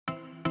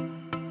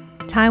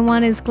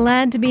Taiwan is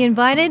glad to be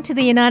invited to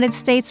the United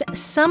States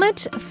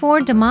Summit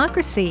for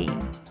Democracy.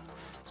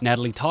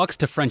 Natalie talks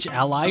to French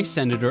ally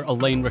Senator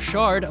Alain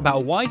Richard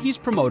about why he's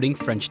promoting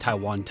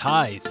French-Taiwan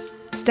ties.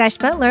 Staś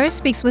Butler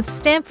speaks with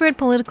Stanford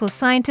political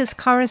scientist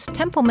Karis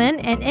Templeman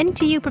and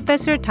NTU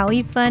professor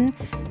yi-feng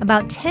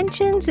about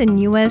tensions in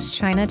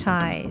U.S.-China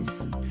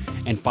ties.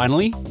 And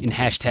finally, in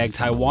Hashtag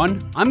Taiwan,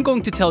 I'm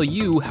going to tell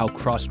you how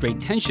cross-strait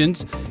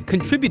tensions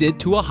contributed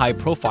to a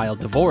high-profile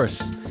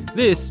divorce.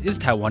 This is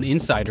Taiwan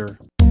Insider.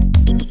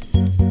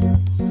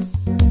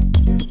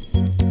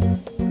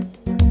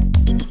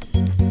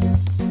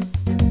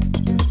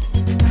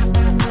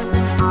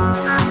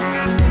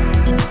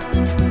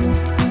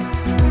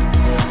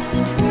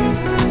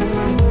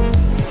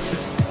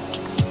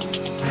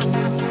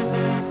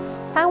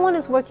 Taiwan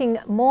is working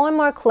more and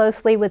more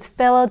closely with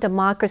fellow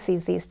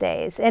democracies these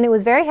days, and it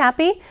was very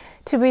happy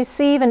to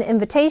receive an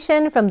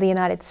invitation from the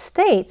United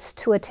States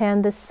to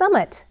attend the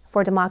Summit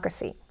for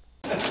Democracy.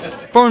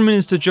 Foreign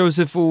Minister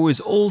Joseph Wu is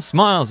all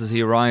smiles as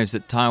he arrives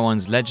at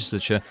Taiwan's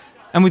legislature,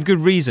 and with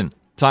good reason.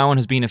 Taiwan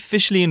has been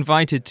officially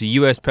invited to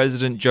US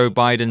President Joe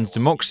Biden's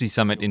Democracy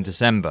Summit in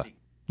December.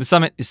 The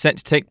summit is set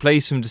to take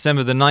place from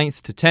December the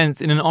 9th to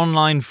 10th in an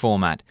online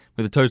format,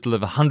 with a total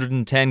of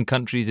 110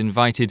 countries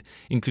invited,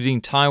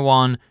 including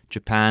Taiwan,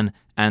 Japan,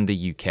 and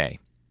the UK.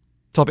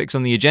 Topics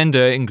on the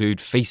agenda include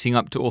facing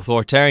up to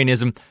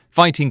authoritarianism,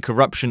 fighting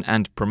corruption,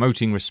 and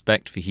promoting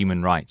respect for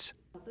human rights.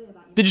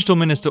 Digital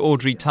Minister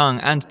Audrey Tang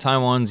and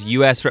Taiwan's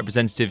US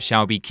Representative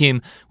Xiaobi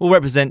Kim will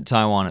represent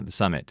Taiwan at the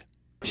summit.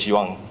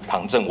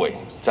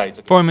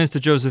 Foreign Minister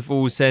Joseph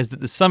Wu says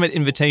that the summit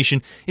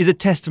invitation is a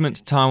testament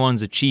to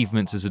Taiwan's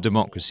achievements as a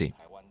democracy.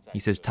 He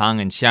says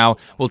Tang and Xiao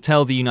will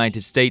tell the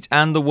United States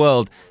and the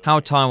world how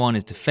Taiwan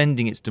is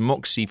defending its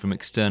democracy from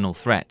external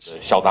threats.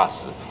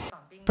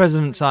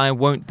 President Tsai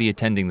won't be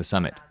attending the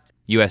summit.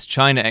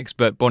 US-China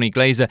expert Bonnie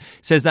Glaser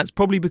says that's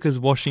probably because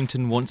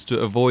Washington wants to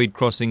avoid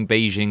crossing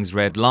Beijing's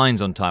red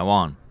lines on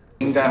Taiwan.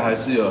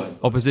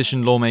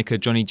 Opposition lawmaker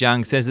Johnny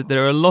Jiang says that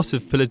there are a lot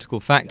of political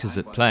factors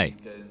at play.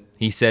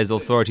 He says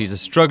authorities are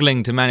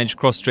struggling to manage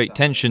cross-strait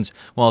tensions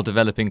while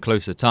developing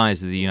closer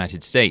ties with the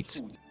United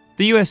States.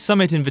 The US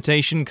summit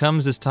invitation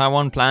comes as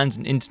Taiwan plans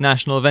an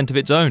international event of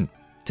its own.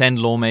 10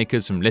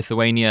 lawmakers from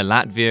Lithuania,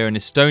 Latvia and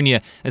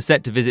Estonia are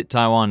set to visit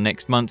Taiwan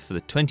next month for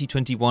the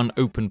 2021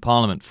 Open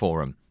Parliament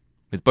Forum.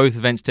 With both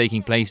events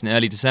taking place in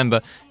early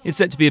December, it's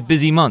set to be a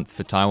busy month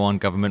for Taiwan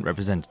government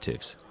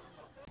representatives.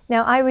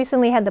 Now, I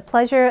recently had the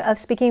pleasure of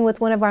speaking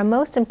with one of our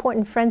most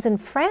important friends in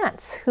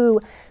France, who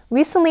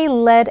recently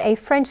led a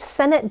French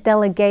Senate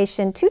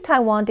delegation to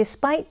Taiwan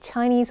despite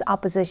Chinese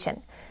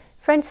opposition.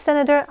 French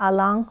Senator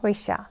Alain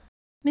Richard.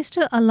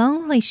 Mr.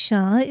 Alain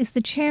Richard is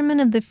the chairman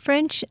of the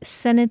French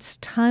Senate's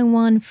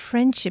Taiwan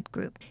Friendship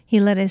Group. He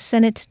led a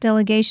Senate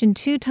delegation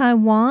to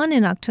Taiwan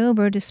in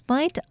October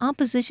despite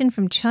opposition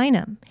from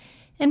China.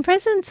 And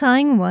President Tsai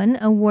Ing-wen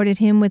awarded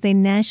him with a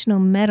national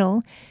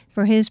medal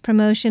for his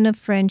promotion of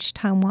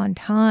French-Taiwan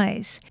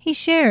ties. He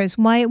shares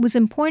why it was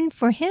important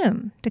for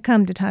him to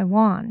come to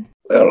Taiwan.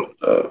 Well,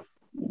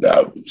 there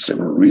are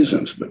several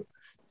reasons, but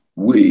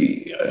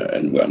we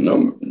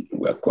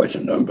are quite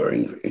a number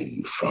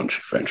in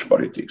French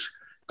politics,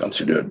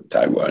 consider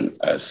Taiwan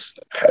as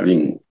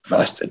having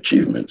vast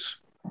achievements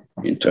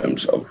in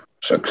terms of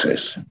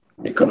success,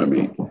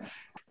 economy,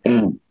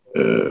 and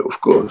of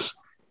course,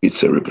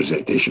 it's a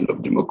representation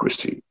of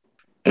democracy.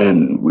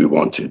 And we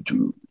wanted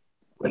to,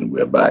 when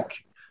we're back,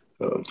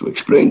 to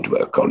explain to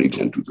our colleagues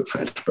and to the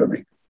French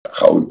public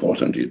how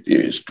important it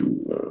is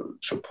to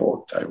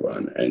support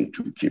Taiwan and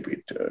to keep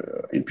it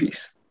in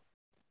peace.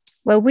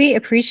 Well, we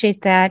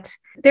appreciate that.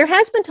 There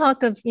has been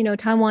talk of,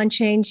 Taiwan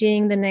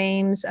changing the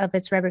names of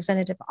its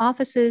representative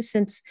offices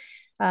since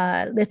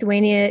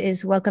Lithuania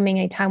is welcoming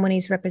a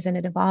Taiwanese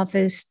representative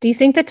office. Do you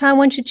think that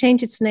Taiwan should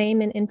change its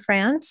name in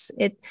France?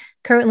 It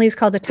currently is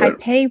called the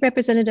Taipei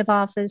Representative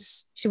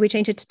Office. Should we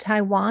change it to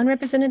Taiwan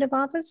Representative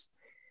Office?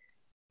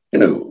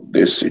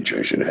 This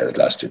situation has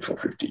lasted for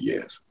 50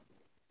 years.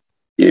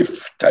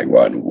 If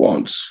Taiwan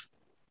wants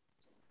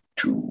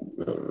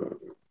to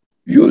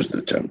use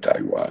the term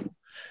Taiwan,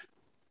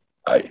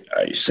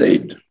 I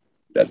said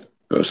that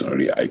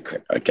personally I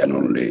can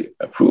only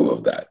approve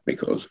of that,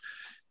 because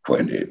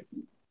when a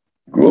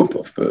group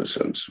of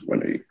persons,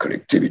 when a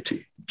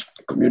collectivity,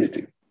 a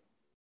community,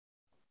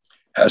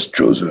 has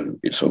chosen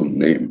its own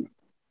name,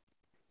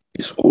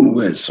 it's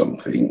always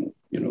something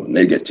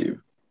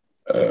negative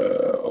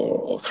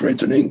or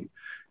threatening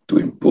to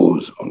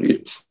impose on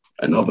it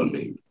another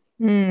name.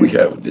 We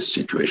have this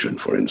situation,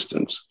 for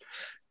instance,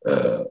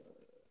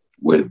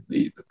 with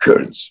the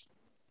Kurds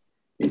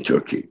in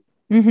Turkey,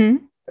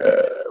 who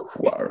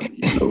are,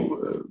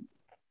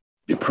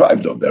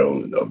 deprived of their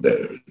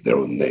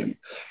own name.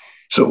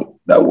 So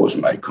that was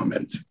my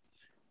comment.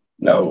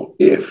 Now,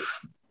 if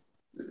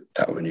the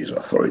Taiwanese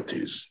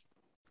authorities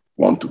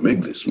want to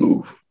make this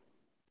move,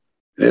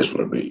 this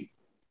will be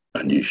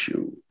an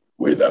issue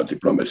with our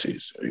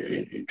diplomacies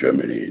in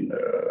Germany,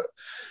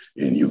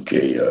 in UK,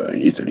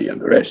 in Italy,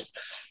 and the rest.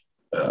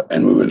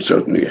 And we will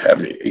certainly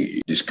have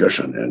a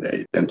discussion and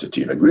a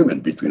tentative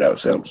agreement between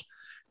ourselves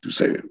to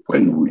say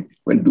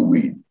when do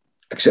we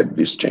accept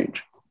this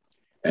change.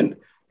 And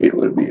it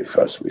will be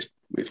first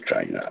with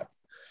China.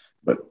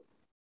 But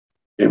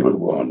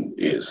everyone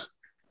is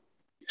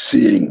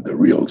seeing the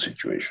real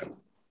situation.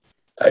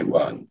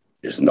 Taiwan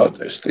is not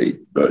a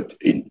state, but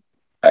in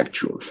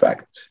actual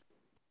fact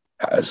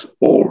has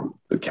all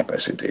the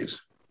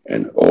capacities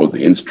and all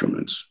the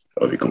instruments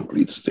of a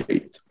complete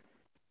state.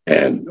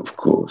 And of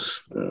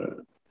course,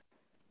 the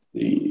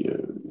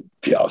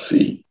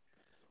PRC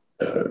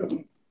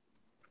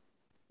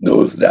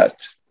knows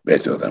that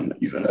better than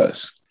even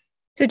us.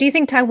 So do you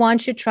think Taiwan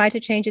should try to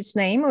change its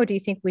name, or do you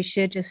think we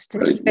should just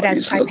keep it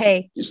as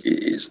Taipei?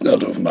 It's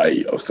not of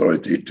my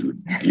authority to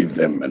give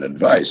them an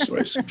advice or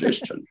a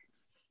suggestion.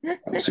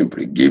 I'm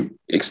simply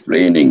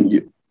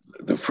explaining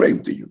the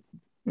frame to you.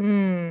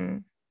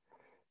 Mm.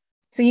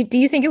 So do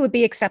you think it would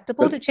be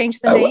acceptable to change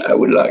the name? I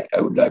would like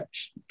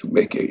to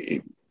make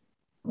a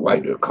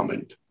wider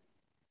comment.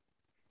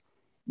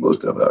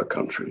 Most of our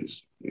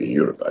countries in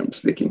Europe, I'm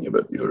speaking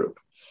about Europe,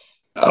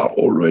 are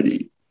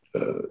already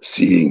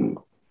seeing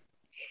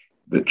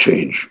the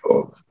change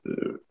of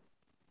the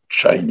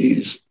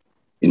Chinese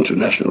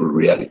international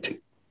reality.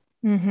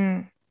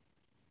 Mm-hmm.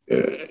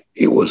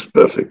 It was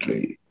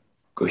perfectly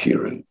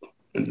coherent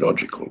and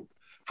logical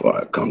for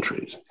our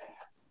countries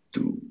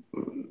to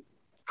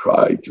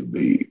try to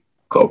be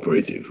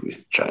cooperative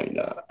with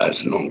China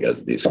as long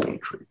as this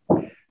country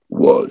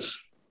was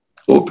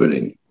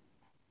opening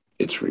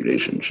its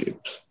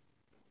relationships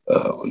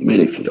on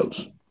many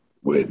fields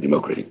with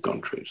democratic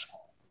countries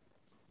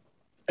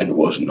and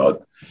was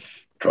not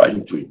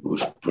trying to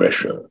impose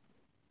pressure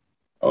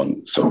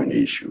on so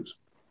many issues.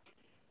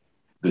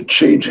 The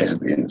change has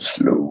been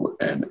slow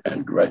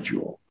and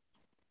gradual,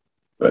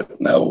 but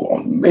now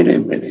on many,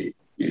 many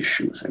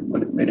issues and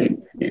many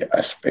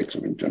aspects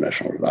of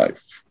international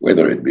life,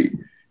 whether it be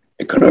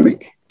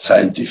economic,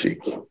 scientific,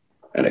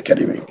 and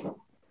academic,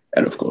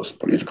 and of course,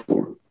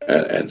 political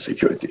and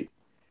security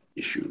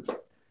issues,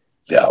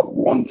 they are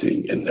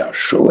wanting and they are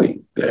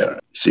showing their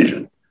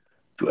decision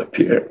to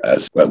appear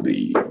as, well,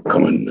 the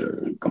common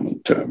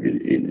term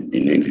in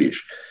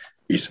English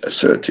is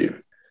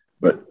assertive,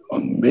 but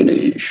on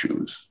many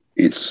issues,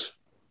 it's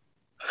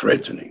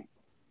threatening.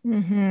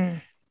 Mm-hmm.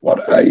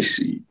 What I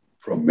see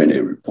from many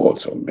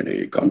reports or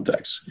many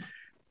contacts,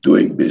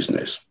 doing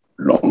business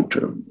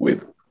long-term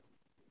with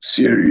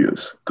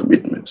serious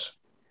commitments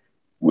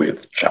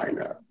with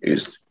China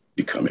is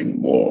becoming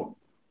more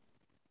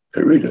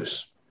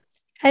perilous.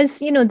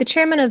 As you know, the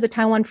chairman of the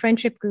Taiwan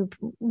Friendship Group,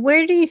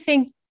 where do you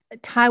think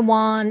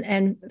Taiwan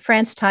and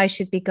France ties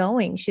should be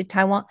going? Should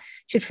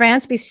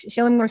France be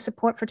showing more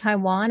support for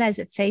Taiwan as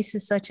it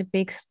faces such a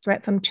big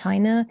threat from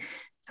China?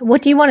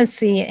 What do you want to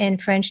see in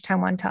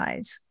French-Taiwan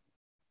ties?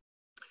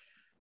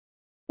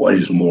 What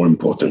is more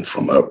important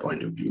from our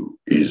point of view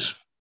is,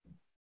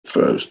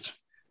 first,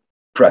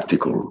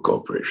 practical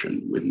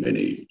cooperation with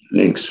many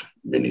links,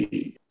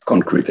 many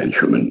concrete and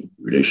human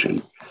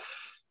relations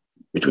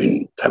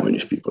between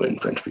Taiwanese people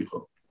and French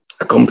people,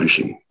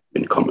 accomplishing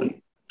in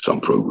common some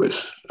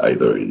progress,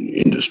 either in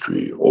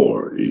industry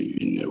or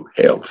in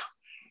health.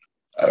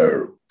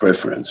 Our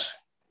preference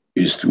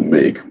is to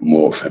make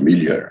more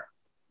familiar,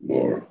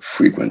 more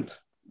frequent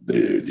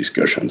the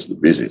discussions, the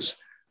visits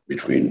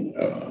between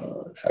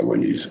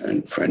Taiwanese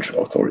and French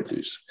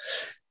authorities,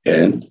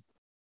 and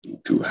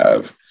to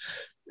have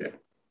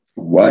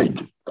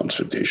wide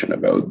consultation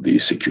about the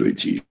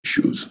security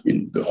issues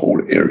in the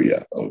whole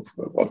area of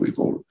what we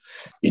call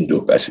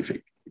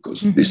Indo-Pacific,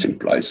 because this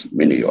implies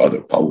many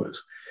other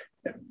powers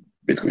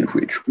between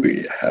which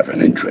we have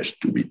an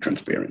interest to be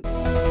transparent.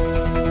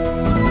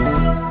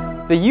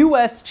 The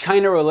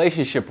US-China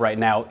relationship right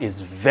now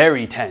is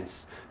very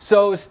tense.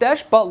 So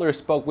Staś Butler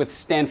spoke with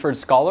Stanford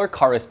scholar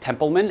Karis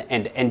Templeman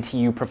and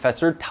NTU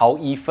professor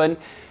yi-feng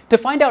to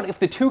find out if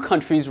the two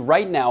countries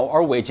right now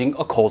are waging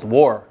a Cold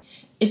War.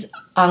 It's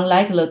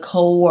unlike the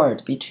Cold War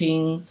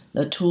between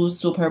the two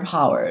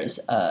superpowers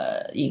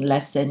in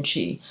last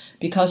century,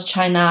 because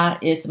China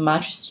is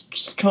much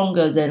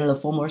stronger than the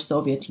former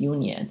Soviet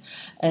Union,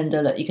 and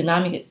the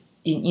economic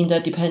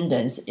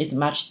interdependence is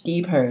much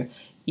deeper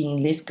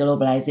in this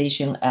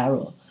globalization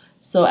era.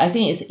 So I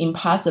think it's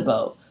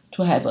impossible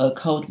to have a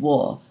Cold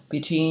War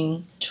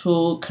between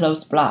two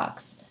close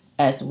blocs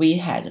as we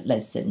had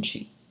last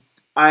century.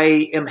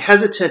 I am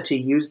hesitant to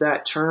use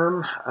that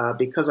term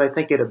because I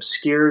think it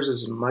obscures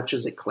as much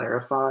as it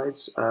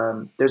clarifies.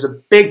 There's a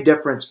big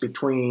difference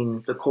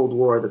between the Cold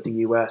War that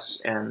the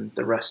U.S. and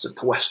the rest of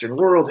the Western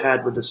world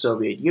had with the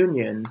Soviet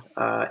Union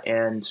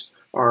and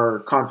our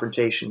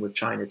confrontation with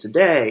China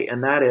today,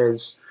 and that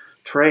is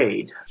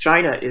trade.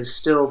 China is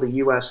still the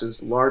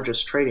U.S.'s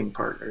largest trading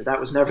partner. That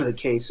was never the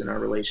case in our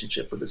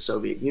relationship with the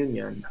Soviet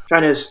Union.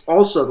 China is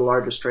also the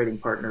largest trading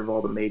partner of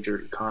all the major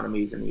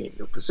economies in the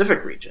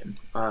Indo-Pacific region.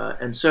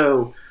 And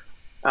so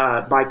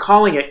by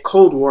calling it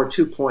Cold War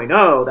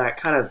 2.0, that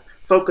kind of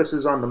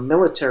focuses on the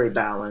military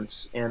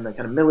balance and the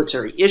kind of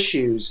military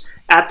issues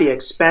at the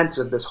expense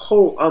of this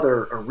whole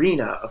other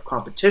arena of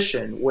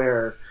competition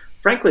where,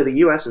 frankly, the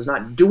U.S. is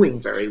not doing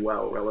very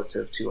well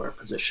relative to our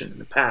position in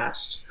the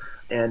past.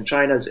 And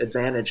China's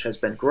advantage has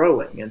been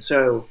growing. And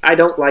so I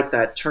don't like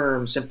that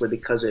term simply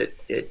because it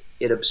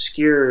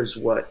obscures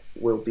what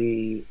will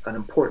be an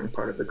important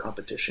part of the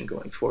competition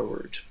going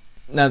forward.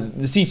 Now,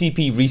 the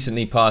CCP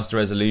recently passed a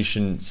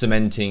resolution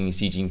cementing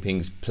Xi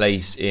Jinping's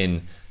place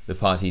in the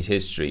party's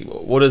history.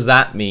 What does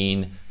that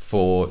mean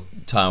for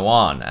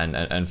Taiwan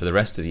and for the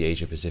rest of the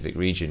Asia-Pacific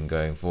region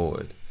going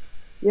forward?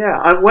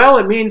 Yeah, well,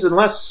 it means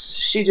unless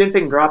Xi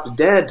Jinping drops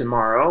dead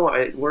tomorrow,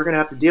 we're going to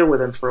have to deal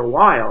with him for a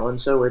while. And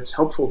so it's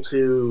helpful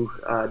to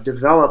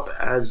develop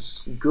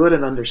as good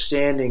an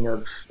understanding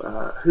of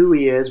who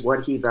he is,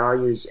 what he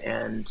values,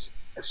 and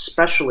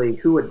especially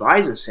who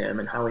advises him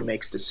and how he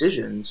makes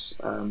decisions.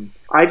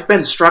 I've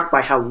been struck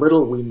by how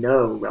little we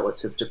know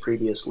relative to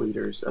previous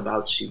leaders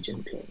about Xi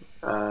Jinping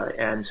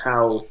and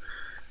how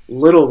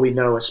little we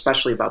know,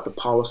 especially about the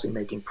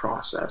policymaking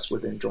process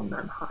within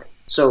Zhongnanhai.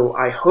 So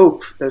I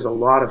hope there's a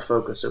lot of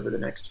focus over the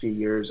next few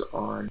years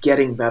on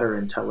getting better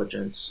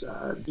intelligence,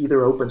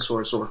 either open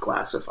source or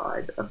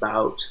classified,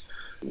 about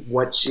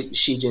what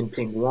Xi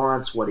Jinping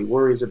wants, what he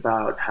worries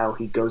about, how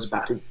he goes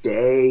about his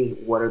day,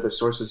 what are the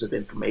sources of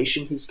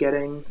information he's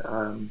getting.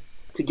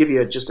 To give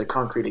you just a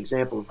concrete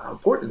example of how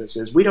important this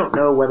is, we don't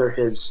know whether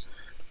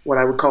what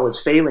I would call his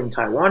failing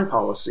Taiwan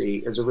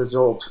policy is a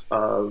result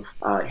of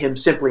him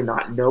simply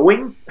not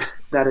knowing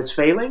that it's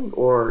failing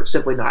or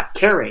simply not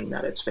caring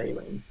that it's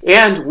failing.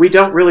 And we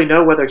don't really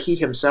know whether he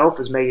himself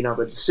is making all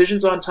the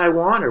decisions on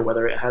Taiwan or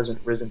whether it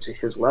hasn't risen to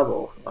his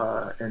level.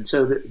 And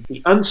so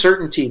the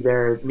uncertainty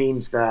there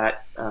means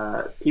that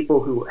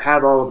people who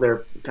have all of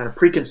their kind of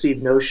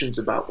preconceived notions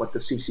about what the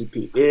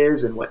CCP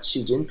is and what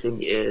Xi Jinping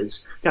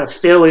is kind of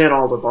fill in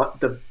all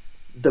the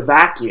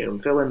vacuum,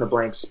 fill in the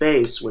blank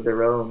space with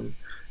their own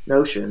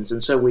notions.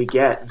 And so we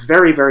get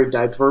very, very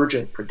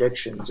divergent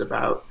predictions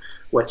about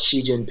what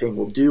Xi Jinping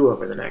will do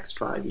over the next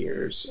 5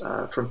 years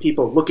from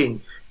people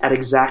looking at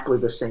exactly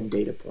the same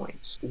data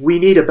points. We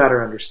need a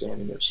better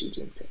understanding of Xi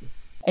Jinping.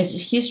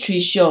 As history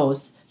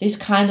shows, these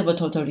kind of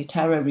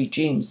totalitarian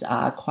regimes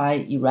are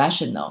quite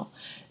irrational.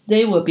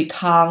 They will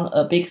become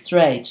a big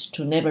threat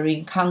to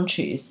neighboring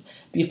countries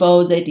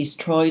before they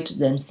destroy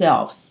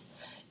themselves.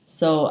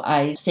 So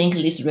I think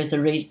this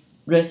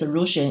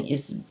resolution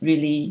is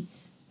really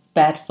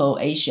bad for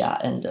Asia,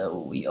 and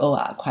we all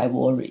are quite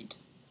worried.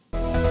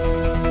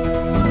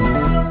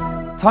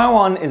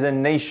 Taiwan is a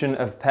nation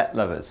of pet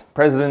lovers.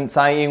 President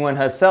Tsai Ing-wen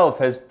herself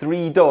has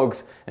 3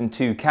 dogs and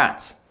 2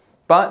 cats.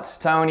 But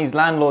Taiwanese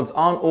landlords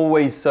aren't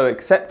always so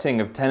accepting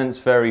of tenants'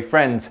 furry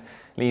friends,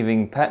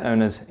 leaving pet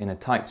owners in a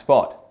tight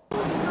spot.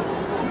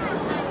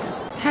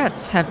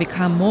 Pets have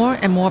become more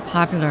and more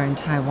popular in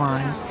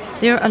Taiwan.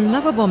 They're a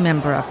lovable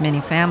member of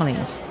many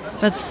families,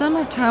 but some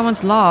of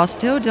Taiwan's laws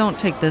still don't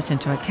take this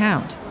into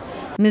account.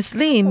 Ms.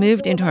 Lee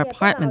moved into her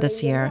apartment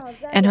this year,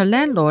 and her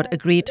landlord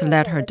agreed to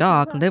let her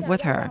dog live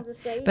with her.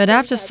 But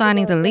after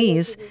signing the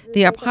lease,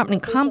 the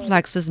apartment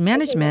complex's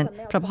management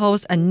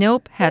proposed a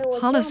no-pet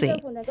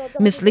policy.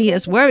 Ms. Lee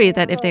is worried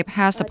that if they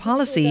pass the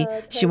policy,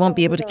 she won't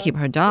be able to keep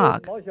her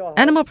dog.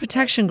 Animal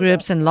protection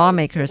groups and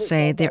lawmakers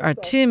say there are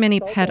too many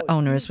pet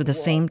owners with the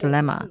same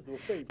dilemma.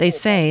 They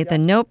say the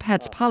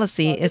no-pets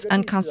policy is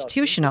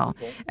unconstitutional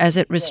as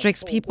it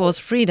restricts people's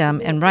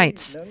freedom and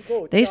rights.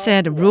 They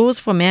said rules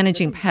for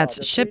managing pets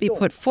should be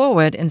put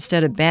forward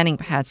instead of banning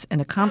pets in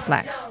the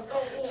complex.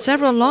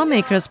 Several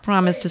lawmakers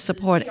promised to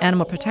support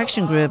animal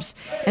protection groups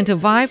and to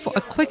vie for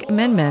a quick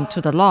amendment to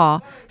the law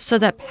so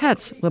that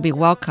pets will be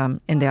welcome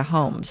in their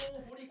homes.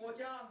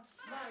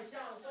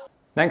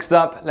 Next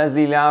up,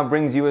 Leslie Liao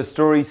brings you a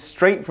story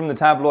straight from the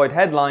tabloid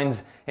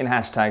headlines in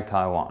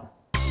 #Taiwan.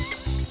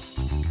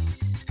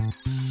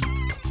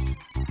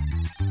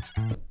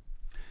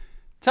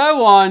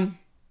 Taiwan,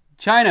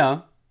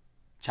 China,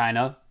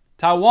 China,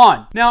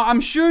 Taiwan. Now,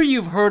 I'm sure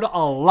you've heard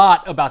a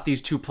lot about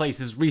these two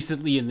places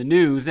recently in the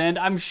news, and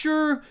I'm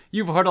sure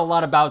you've heard a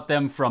lot about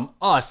them from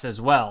us as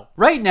well.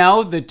 Right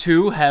now, the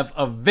two have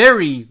a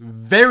very,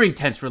 very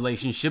tense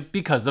relationship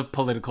because of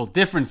political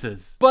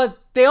differences. But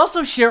they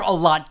also share a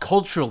lot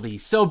culturally,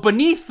 so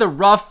beneath the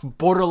rough,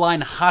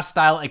 borderline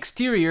hostile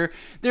exterior,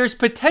 there's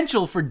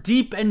potential for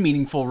deep and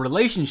meaningful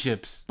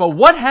relationships. But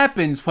what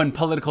happens when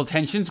political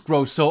tensions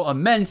grow so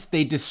immense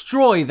they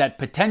destroy that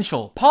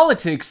potential?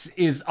 Politics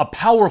is a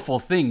powerful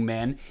thing,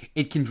 man.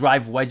 It can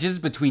drive wedges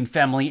between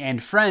family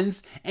and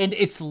friends, and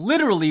it's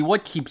literally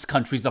what keeps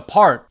countries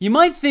apart. You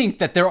might think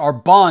that there are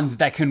bonds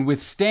that can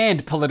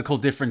withstand political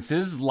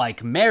differences,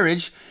 like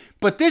marriage,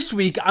 but this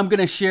week, I'm going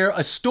to share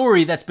a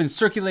story that's been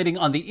circulating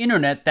on the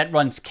internet that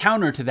runs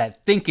counter to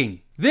that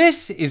thinking.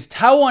 This is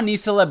Taiwanese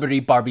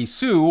celebrity Barbie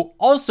Hsu,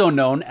 also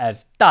known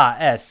as Da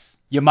S.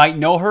 You might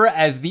know her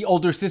as the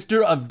older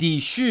sister of Di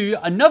Xu,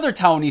 another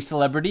Taiwanese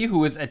celebrity who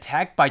was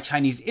attacked by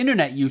Chinese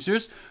internet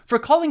users for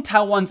calling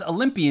Taiwan's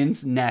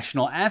Olympians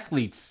national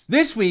athletes.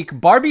 This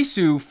week, Barbie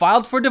Su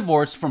filed for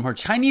divorce from her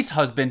Chinese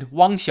husband,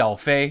 Wang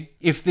Xiaofei.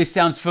 If this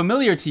sounds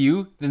familiar to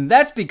you, then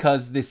that's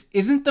because this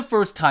isn't the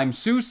first time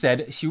Su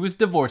said she was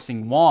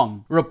divorcing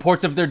Wang.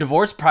 Reports of their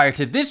divorce prior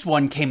to this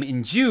one came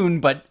in June,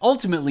 but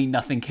ultimately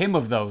nothing came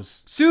of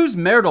those. Su's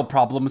marital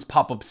problems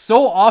pop up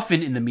so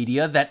often in the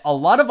media that a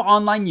lot of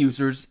online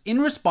users,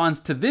 in response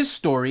to this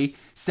story,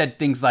 said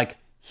things like,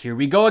 "Here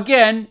we go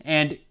again,"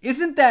 and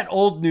 "Isn't that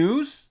old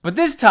news?" But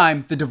this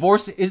time, the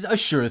divorce is a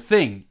sure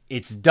thing.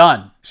 It's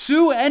done.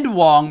 Su and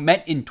Wang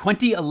met in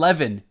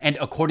 2011, and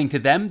according to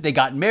them, they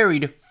got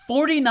married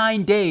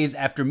 49 days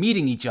after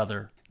meeting each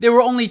other. They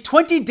were only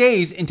 20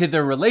 days into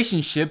their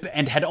relationship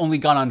and had only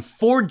gone on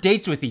 4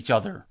 dates with each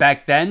other.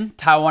 Back then,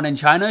 Taiwan and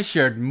China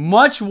shared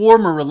much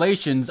warmer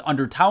relations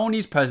under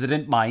Taiwanese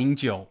President Ma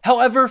Ying-jeou.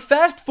 However,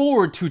 fast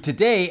forward to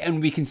today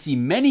and we can see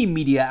many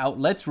media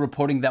outlets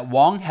reporting that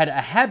Wang had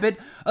a habit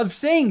of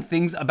saying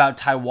things about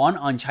Taiwan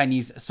on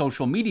Chinese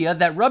social media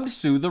that rubbed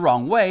Su the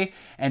wrong way,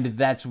 and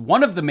that's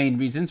one of the main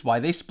reasons why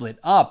they split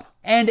up.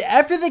 And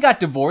after they got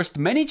divorced,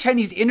 many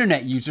Chinese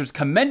internet users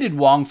commended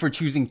Wang for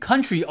choosing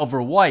country over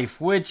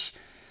wife, which,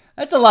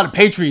 that's a lot of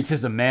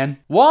patriotism, man.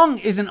 Wang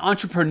is an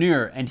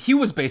entrepreneur and he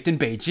was based in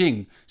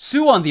Beijing.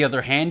 Su, on the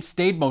other hand,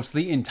 stayed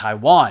mostly in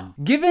Taiwan.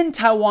 Given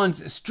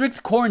Taiwan's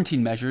strict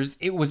quarantine measures,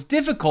 it was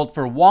difficult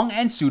for Wang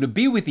and Su to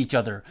be with each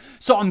other.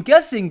 So I'm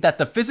guessing that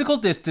the physical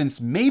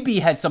distance maybe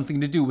had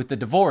something to do with the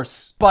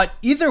divorce. But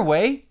either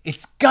way,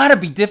 it's gotta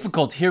be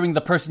difficult hearing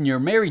the person you're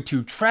married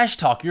to trash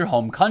talk your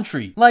home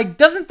country. Like,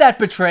 doesn't that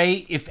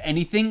betray, if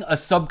anything, a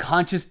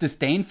subconscious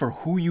disdain for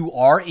who you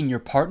are in your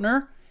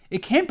partner?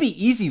 It can't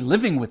be easy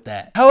living with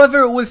that.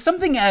 However, with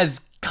something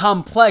as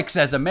complex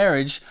as a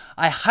marriage,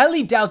 I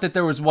highly doubt that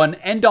there was one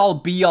end-all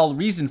be-all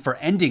reason for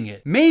ending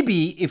it.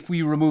 Maybe if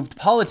we removed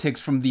politics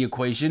from the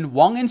equation,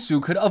 Wang and Su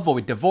could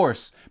avoid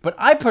divorce, but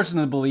I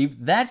personally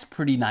believe that's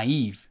pretty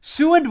naive.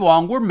 Su and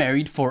Wang were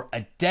married for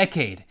a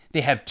decade.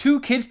 They have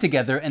 2 kids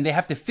together and they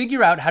have to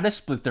figure out how to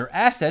split their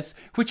assets,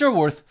 which are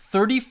worth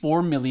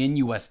 $34 million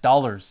US.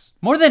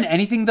 More than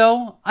anything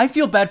though, I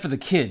feel bad for the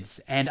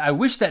kids, and I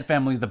wish that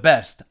family the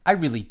best. I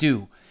really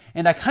do.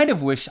 And I kind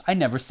of wish I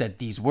never said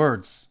these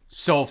words.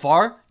 So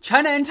far,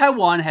 China and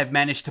Taiwan have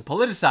managed to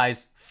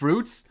politicize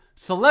fruits,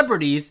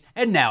 celebrities,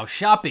 and now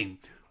shopping.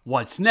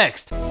 What's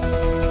next?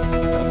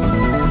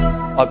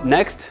 Up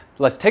next,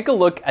 let's take a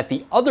look at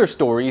the other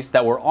stories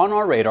that were on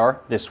our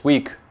radar this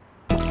week.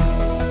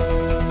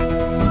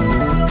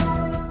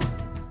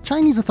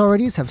 Chinese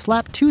authorities have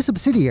slapped 2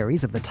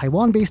 subsidiaries of the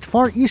Taiwan-based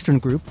Far Eastern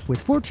Group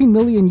with $14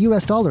 million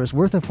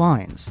worth of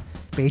fines.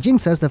 Beijing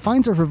says the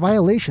fines are for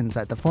violations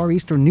at the Far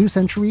Eastern New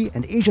Century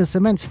and Asia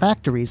Cement's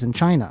factories in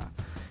China.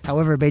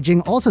 However,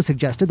 Beijing also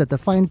suggested that the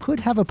fine could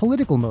have a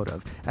political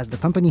motive, as the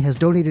company has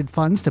donated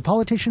funds to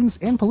politicians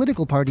and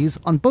political parties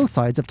on both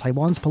sides of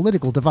Taiwan's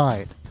political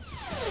divide.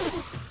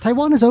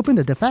 Taiwan has opened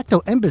a de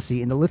facto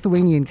embassy in the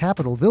Lithuanian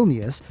capital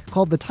Vilnius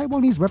called the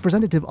Taiwanese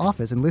Representative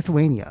Office in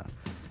Lithuania.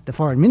 The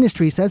Foreign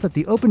Ministry says that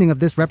the opening of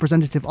this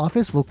representative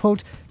office will,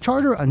 quote,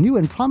 charter a new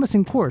and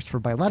promising course for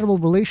bilateral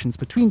relations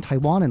between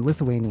Taiwan and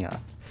Lithuania.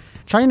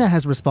 China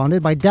has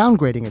responded by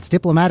downgrading its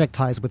diplomatic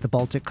ties with the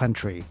Baltic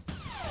country.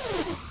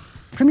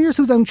 Premier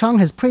Su Tseng-chang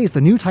has praised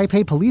the new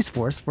Taipei police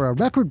force for a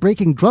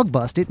record-breaking drug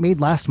bust it made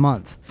last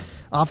month.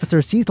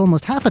 Officers seized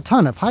almost half a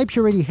ton of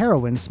high-purity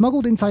heroin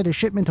smuggled inside a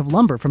shipment of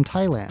lumber from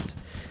Thailand.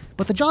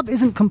 But the job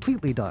isn't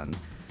completely done.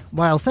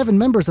 While 7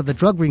 members of the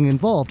drug ring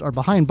involved are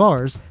behind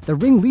bars, the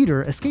ring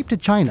leader escaped to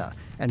China,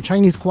 and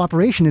Chinese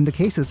cooperation in the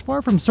case is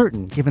far from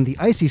certain given the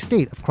icy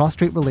state of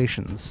cross-strait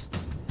relations.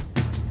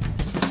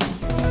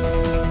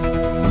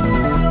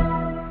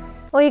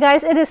 Well, you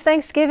guys, it is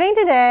Thanksgiving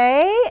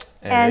today.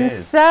 And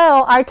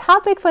so our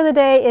topic for the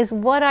day is,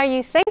 what are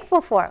you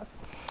thankful for?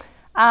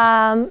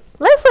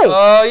 Leslie.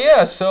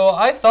 Yeah, so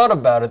I thought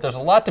about it. There's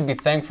a lot to be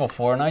thankful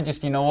for,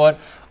 and you know what?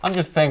 I'm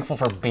just thankful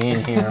for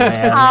being here,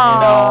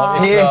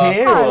 man.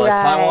 Here, or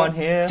Taiwan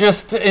here.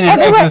 Just in an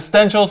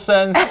existential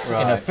sense,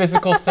 in a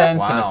physical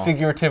sense, in a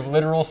figurative,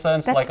 literal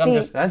sense.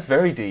 That's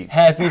very deep.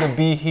 Happy to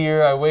be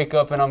here. I wake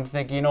up and I'm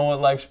thinking, you know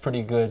what, life's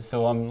pretty good.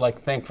 So I'm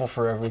thankful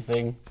for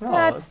everything.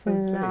 That's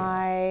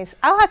nice.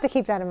 I'll have to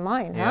keep that in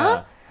mind,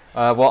 huh?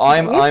 Well,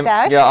 I've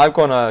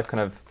gone a kind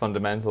of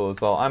fundamental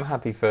as well. I'm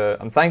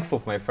thankful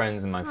for my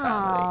friends and my family.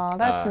 Oh,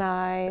 that's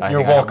nice.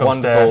 You're welcome,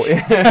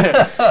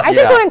 Stash. I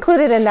think we're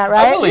included in that,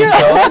 right? I believe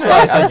so. That's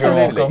why I said you're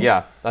welcome.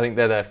 Yeah, I think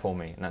they're there for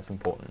me, and that's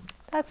important.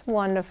 That's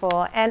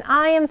wonderful. And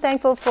I am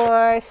thankful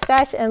for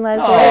Stash and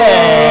Leslie.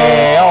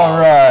 Hey, all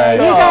right. You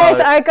guys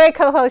are great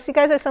co-hosts. You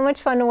guys are so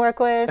much fun to work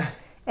with.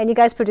 And you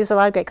guys produce a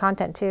lot of great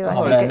content too.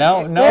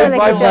 Now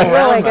if I feel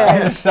really good.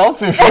 I'm the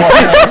selfish one.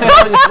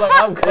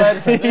 I'm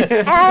glad for this.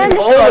 And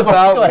it's all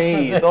about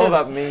me. It's all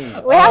about me.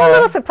 We have a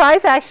little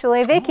surprise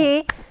actually,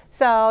 Vicky.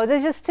 So this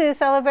is just to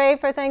celebrate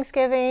for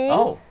Thanksgiving.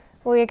 Oh.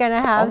 we're going to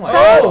have Oh my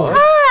some God.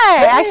 pie.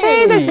 Hey.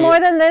 Actually, there's more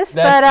than this,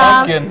 That's but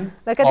pumpkin.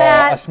 look at Oh, I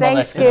that. smell that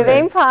Thanksgiving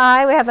sizzling.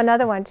 pie. We have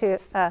another one too.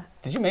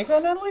 Did you make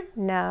that, Natalie?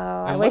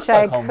 No, I It wish looks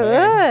I like homemade.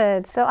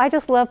 could. So I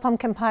just love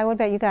pumpkin pie. What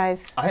about you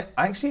guys? I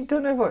actually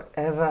don't know if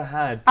I've ever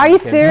had. Are you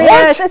pumpkin. serious?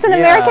 What? It's an Yeah,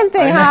 American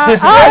thing, I know. huh? Oh,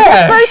 it's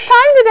your first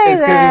time today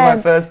It's going to be then.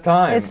 my first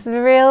time. It's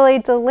really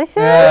delicious.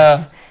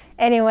 Yeah.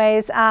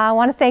 Anyways, I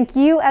want to thank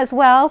you as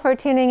well for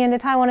tuning in to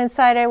Taiwan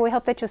Insider. We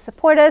hope that you'll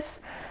support us,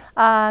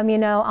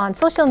 on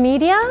social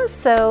media.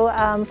 So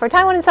for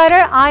Taiwan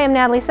Insider, I am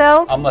Natalie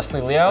Tso. I'm Leslie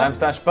Liao. I'm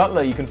Staś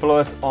Butler. You can follow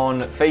us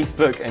on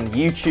Facebook and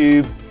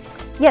YouTube.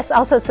 Yes,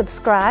 also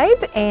subscribe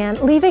and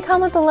leave a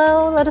comment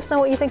below. Let us know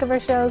what you think of our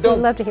shows. We'd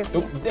love to hear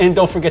from you. And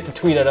don't forget to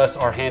tweet at us.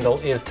 Our handle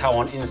is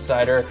Taiwan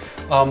Insider.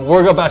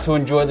 We're about to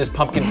enjoy this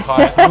pumpkin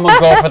pie. I'm going to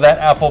go for that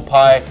apple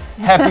pie.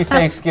 Happy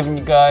Thanksgiving,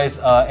 you guys,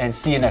 and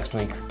see you next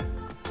week.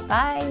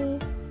 Bye.